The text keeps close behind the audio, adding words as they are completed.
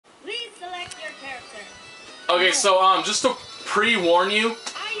Okay, so just to pre-warn you,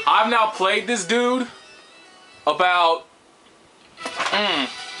 I've now played this dude about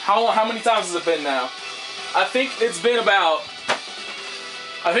how many times has it been now? I think it's been about,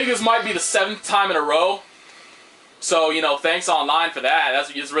 I think this might be the 7th time in a row. So, you know, thanks online for that.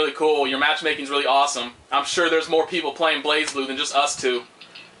 It's really cool. Your matchmaking's really awesome. I'm sure there's more people playing BlazBlue than just us two.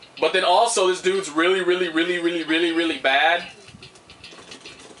 But then also, this dude's really bad.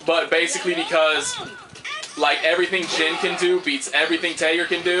 But basically because, like, everything Jin can do beats everything Tager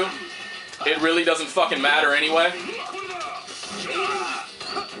can do, it really doesn't fucking matter anyway.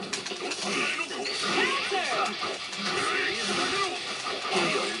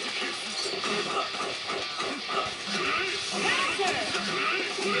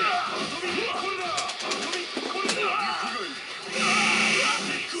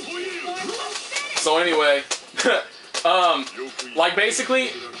 So anyway, like basically,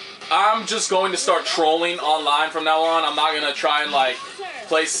 I'm just going to start trolling online from now on. I'm not gonna try and like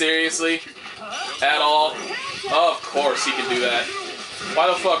play seriously at all. Of course he can do that. Why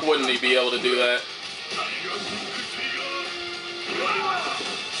the fuck wouldn't he be able to do that?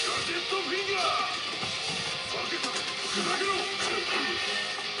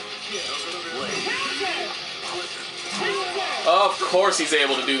 Of course he's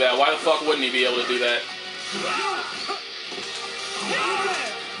able to do that. Why the fuck wouldn't he be able to do that?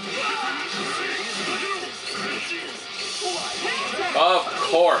 Of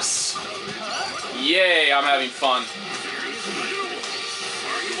course. Yay, I'm having fun.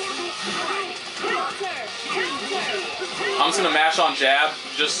 I'm just gonna mash on jab,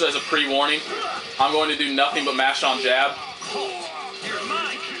 just as a pre-warning. I'm going to do nothing but mash on jab.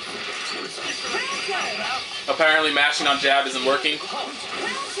 Apparently mashing on jab isn't working.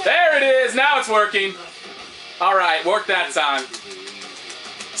 There it is! Now it's working! Alright, worked that time.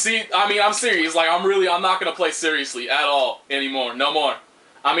 See, I mean, I'm serious. Like, I'm not gonna play seriously at all anymore. No more.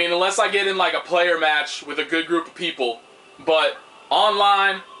 I mean, unless I get in, like, a player match with a good group of people. But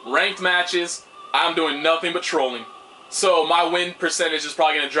online, ranked matches, I'm doing nothing but trolling. So my win percentage is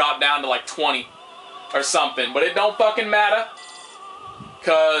probably gonna drop down to, like, 20 or something. But it don't fucking matter.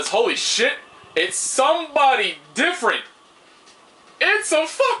 Cause, holy shit, it's somebody different. It's a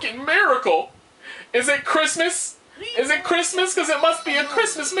fucking miracle. Is it Christmas? Is it Christmas? Because it must be a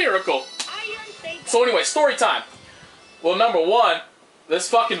Christmas miracle. So anyway, story time. Well, number one, this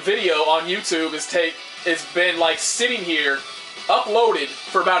fucking video on YouTube has been like sitting here, uploaded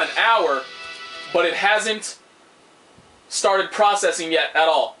for about an hour, but it hasn't started processing yet at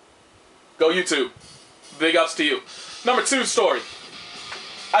all. Go YouTube. Big ups to you. Number two story.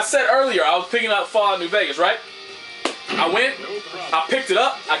 I said earlier I was picking up Fallout New Vegas, right? I went, I picked it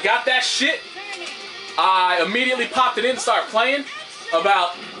up, I got that shit. I immediately popped it in to start playing.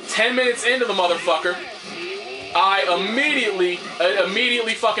 About 10 minutes into the motherfucker, I immediately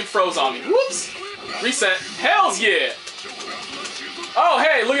fucking froze on me. Whoops! Reset. Hells yeah! Oh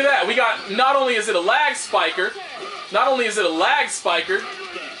hey, look at that. We got, not only is it a lag spiker, oh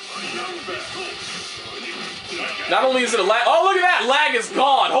look at that, lag is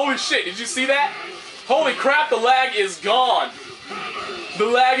gone. Holy shit, did you see that? Holy crap, the lag is gone. The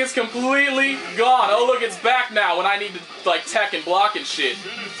lag is completely gone. Oh look, it's back now when I need to like tech and block and shit.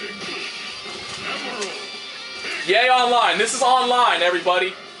 Yay online, this is online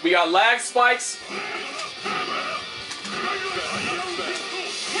everybody. We got lag spikes.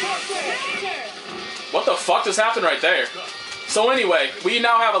 What the fuck just happened right there? So anyway, we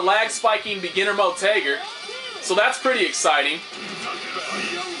now have a lag spiking beginner mode Tager. So that's pretty exciting.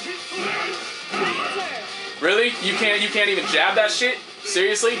 Really? You can't even jab that shit?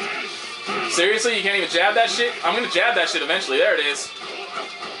 Seriously? Seriously, you can't even jab that shit? I'm gonna jab that shit eventually. There it is.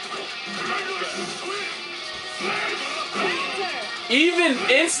 Even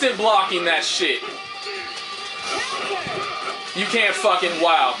instant blocking that shit. You can't fucking,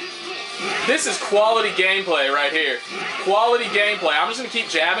 wow. This is quality gameplay right here. Quality gameplay. I'm just gonna keep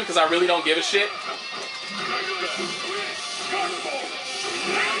jabbing because I really don't give a shit.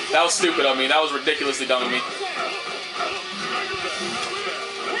 That was stupid of me. That was ridiculously dumb of me.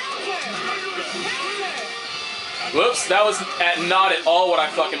 Whoops, that was not at all what I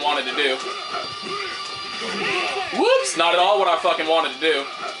fucking wanted to do. Whoops, not at all what I fucking wanted to do.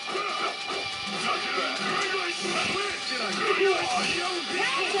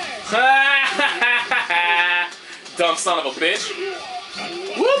 Dumb son of a bitch.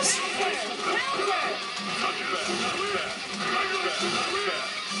 Whoops.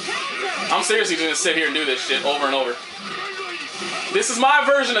 I'm seriously gonna sit here and do this shit over and over. This is my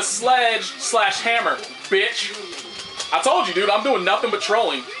version of sledge/hammer, bitch. I told you, dude, I'm doing nothing but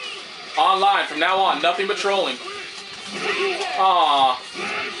trolling. Online from now on, nothing but trolling. Aw.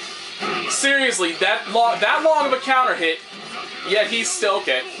 Seriously, that long of a counter hit, yet he's still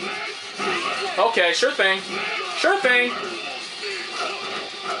okay. Okay, sure thing. Sure thing.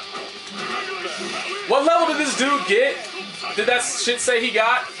 What level did this dude get? Did that shit say he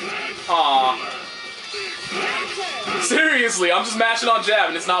got? Aw. Seriously, I'm just mashing on jab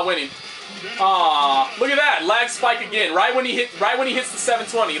and it's not winning. Aw. Look at that. Lag spike again. Right when he hits the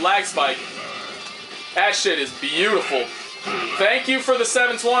 720, lag spike. That shit is beautiful. Thank you for the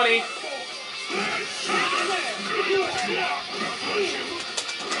 720.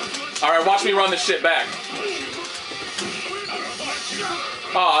 Alright, watch me run this shit back.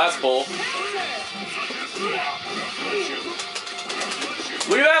 Oh, that's bull.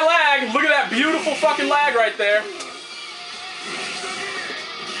 Look at that lag. Look at that beautiful fucking lag right there.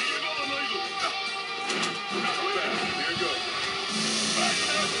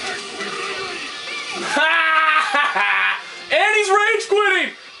 And he's rage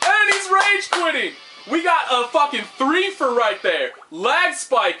quitting! And he's rage quitting! We got a fucking 3-for right there. Lag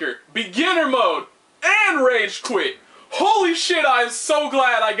spiker, beginner mode, and rage quit. Holy shit, I am so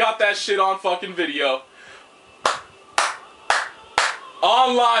glad I got that shit on fucking video.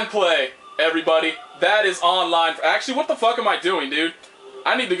 Online play, everybody. That is online. Actually, what the fuck am I doing, dude?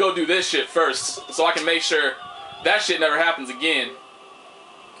 I need to go do this shit first so I can make sure that shit never happens again.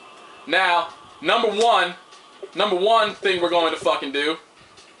 Now, number one thing we're going to fucking do,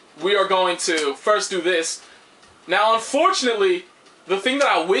 we are going to first do this. Now, unfortunately, the thing that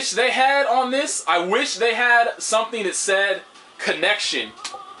I wish they had on this, I wish they had something that said connection.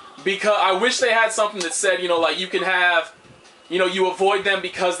 Because I wish they had something that said, you know, like you can have, you know, you avoid them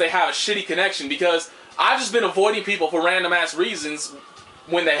because they have a shitty connection. Because I've just been avoiding people for random ass reasons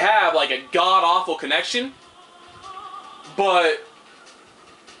when they have like a god-awful connection. But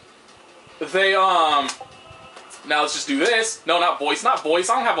they, now let's just do this. No, not voice, not voice.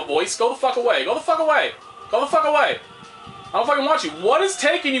 I don't have a voice. Go the fuck away. Go the fuck away. Go the fuck away. I don't fucking want you. What is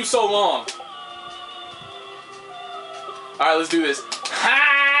taking you so long? Alright, let's do this.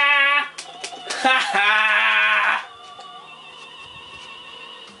 Ha! Ha ha!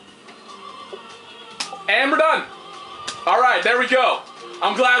 And we're done. Alright, there we go.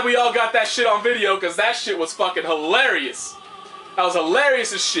 I'm glad we all got that shit on video because that shit was fucking hilarious. That was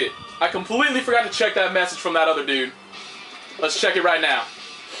hilarious as shit. I completely forgot to check that message from that other dude. Let's check it right now.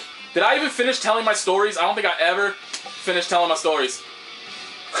 Did I even finish telling my stories? I don't think I ever finished telling my stories.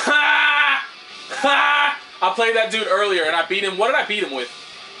 Ha! Ha! I played that dude earlier and I beat him. What did I beat him with?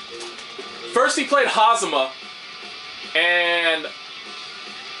 First he played Hazama. And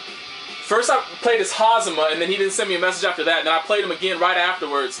first I played his Hazama and then he didn't send me a message after that. And then I played him again right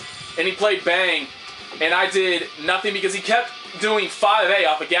afterwards. And he played Bang. And I did nothing because he kept doing 5A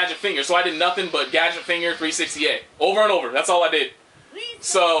off a Gadget Finger. So I did nothing but Gadget Finger 360A. Over and over. That's all I did.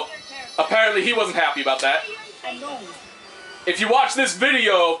 So apparently he wasn't happy about that. If you watch this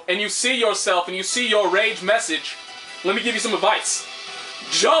video and you see yourself and you see your rage message, let me give you some advice.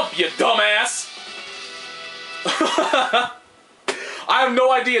 Jump, you dumbass! I have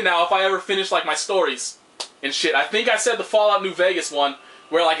no idea now if I ever finish like my stories and shit. I think I said the Fallout New Vegas one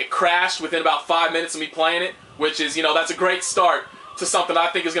where like it crashed within about 5 minutes of me playing it, which is, you know, that's a great start to something I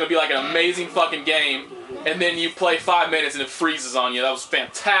think is going to be like an amazing fucking game. And then you play 5 minutes and it freezes on you. That was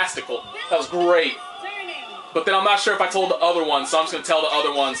fantastical. That was great. But then I'm not sure if I told the other ones, so I'm just going to tell the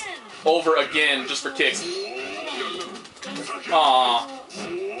other ones over again just for kicks. Aww.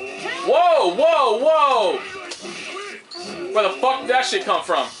 Whoa, whoa, whoa! Where the fuck did that shit come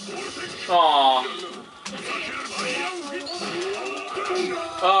from? Aww.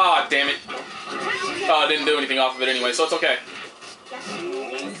 Ah, damn it. Oh, I didn't do anything off of it anyway, so it's okay.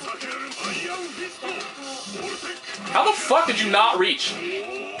 How the fuck did you not reach?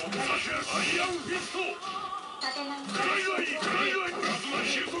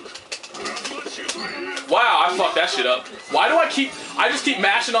 Wow, I fucked that shit up. Why do I just keep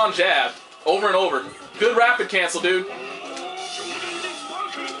mashing on jab over and over. Good rapid cancel, dude.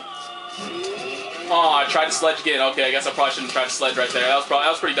 Oh, I tried to sledge again. Okay, I guess I probably shouldn't have tried to sledge right there. That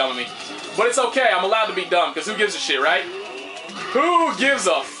was pretty dumb of me. But it's okay, I'm allowed to be dumb, because who gives a shit, right? Who gives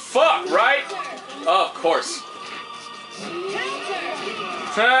a fuck, right? Of course.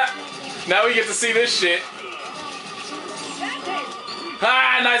 Now we get to see this shit.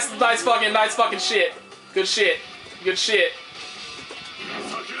 Ah, nice fucking shit. Good shit. Good shit.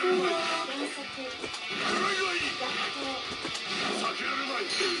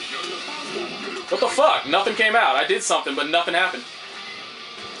 What the fuck? Nothing came out. I did something, but nothing happened.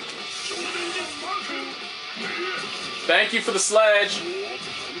 Thank you for the sledge.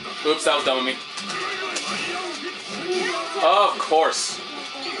 Oops, that was dumb of me. Of course.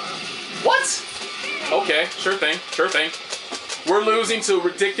 What? Okay, sure thing, sure thing. We're losing to a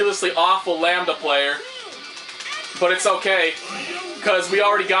ridiculously awful Lambda player. But it's okay, because we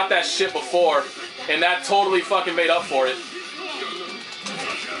already got that shit before, and that totally fucking made up for it.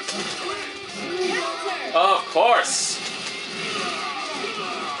 Of course.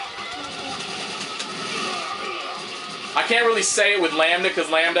 I can't really say it with Lambda, because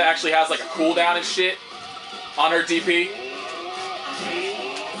Lambda actually has like a cooldown and shit on her DP.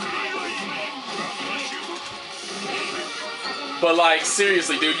 But like,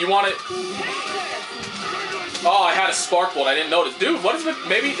 seriously, dude, you want it... Oh, I had a spark bolt. I didn't notice. Dude, what is it?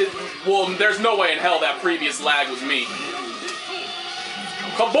 Maybe... Well, there's no way in hell that previous lag was me.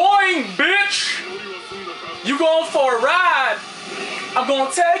 Kaboing, bitch! You going for a ride? I'm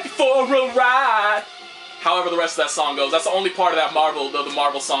gonna take you for a ride. However the rest of that song goes. That's the only part of that the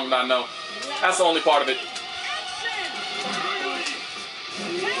Marvel song that I know. That's the only part of it.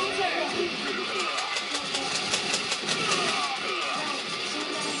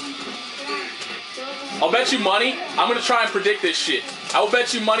 I'll bet you money, I'm gonna try and predict this shit. I will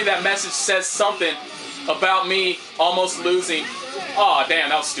bet you money that message says something about me almost losing. Oh damn,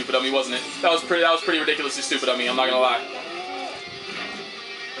 that was stupid of me, wasn't it? That was pretty ridiculously stupid of me, I'm not gonna lie.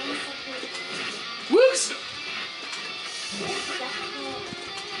 Whoops!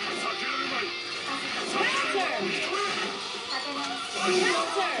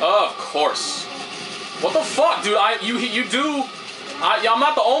 Of course. What the fuck, dude? You do. I'm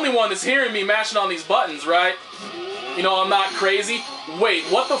not the only one that's hearing me mashing on these buttons, right? You know, I'm not crazy. Wait,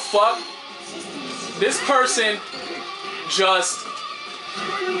 what the fuck? This person just...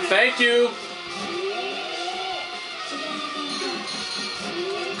 Thank you.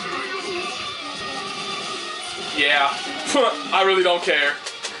 Yeah, I really don't care.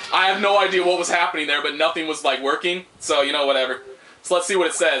 I have no idea what was happening there, but nothing was, like, working. So, you know, whatever. So let's see what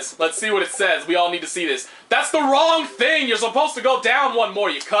it says. Let's see what it says. We all need to see this. That's the wrong thing! You're supposed to go down one more,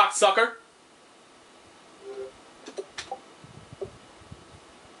 you cocksucker!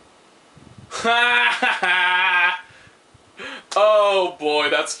 Oh boy,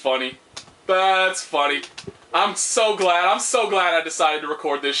 that's funny. That's funny. I'm so glad I decided to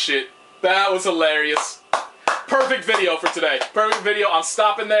record this shit. That was hilarious. Perfect video for today. Perfect video. I'm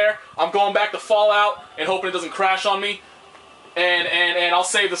stopping there. I'm going back to Fallout and hoping it doesn't crash on me. And I'll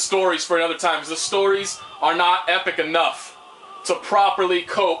save the stories for another time, because the stories are not epic enough to properly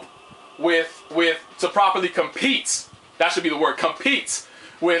cope to properly compete. That should be the word, compete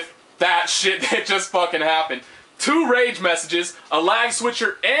with that shit that just fucking happened. 2 rage messages, a lag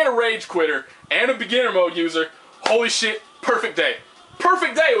switcher, and a rage quitter, and a beginner mode user. Holy shit, perfect day.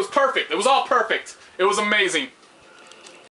 Perfect day, it was perfect. It was all perfect. It was amazing.